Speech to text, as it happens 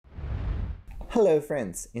Hello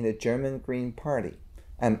friends in the German Green Party.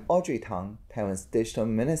 I'm Audrey Tang, Taiwan's digital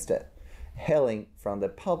minister, hailing from the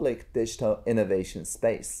Public Digital Innovation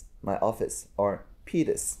Space, my office, or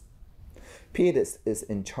PDIS. PDIS is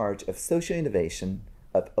in charge of social innovation,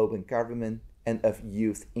 of open government, and of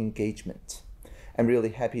youth engagement. I'm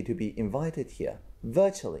really happy to be invited here,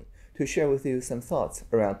 virtually, to share with you some thoughts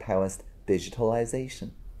around Taiwan's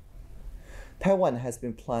digitalization. Taiwan has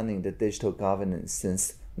been planning the digital governance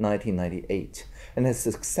since 1998 and has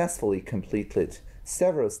successfully completed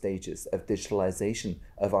several stages of digitalization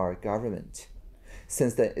of our government.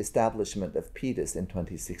 Since the establishment of PDIS in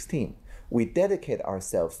 2016, we dedicate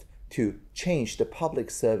ourselves to change the public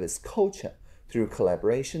service culture through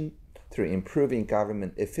collaboration, through improving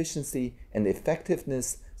government efficiency and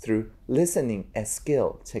effectiveness through listening at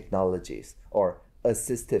scale technologies or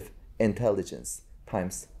assistive intelligence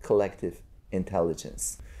times collective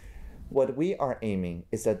intelligence. What we are aiming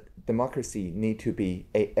is that democracy need to be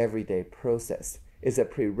an everyday process, is a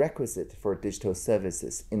prerequisite for digital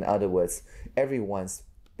services. In other words, everyone's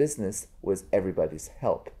business with everybody's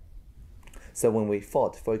help. So when we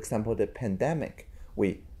fought, for example, the pandemic,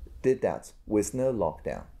 we did that with no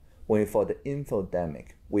lockdown. When we fought the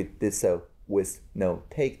infodemic, we did so with no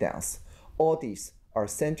takedowns. All these are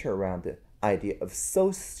centered around the idea of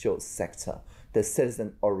social sector, the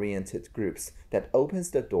citizen-oriented groups that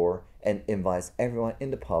opens the door and invites everyone in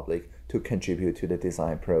the public to contribute to the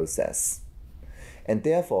design process. And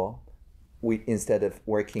therefore, we, instead of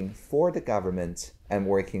working for the government and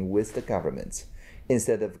working with the government,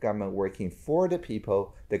 instead of government working for the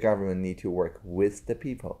people, the government need to work with the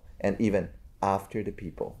people and even after the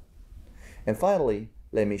people. And finally,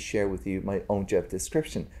 let me share with you my own job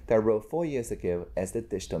description that I wrote 4 years ago as the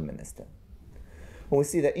digital minister. When we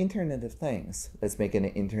see the Internet of Things, let's make it an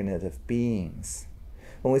Internet of Beings.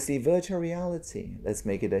 When we see virtual reality, let's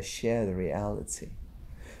make it a shared reality.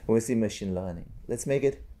 When we see machine learning, let's make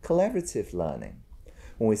it collaborative learning.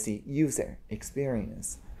 When we see user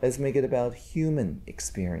experience, let's make it about human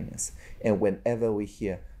experience. And whenever we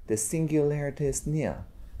hear the singularity is near,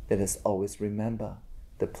 let us always remember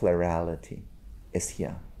the plurality is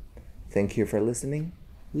here. Thank you for listening.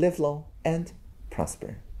 Live long and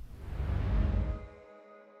prosper.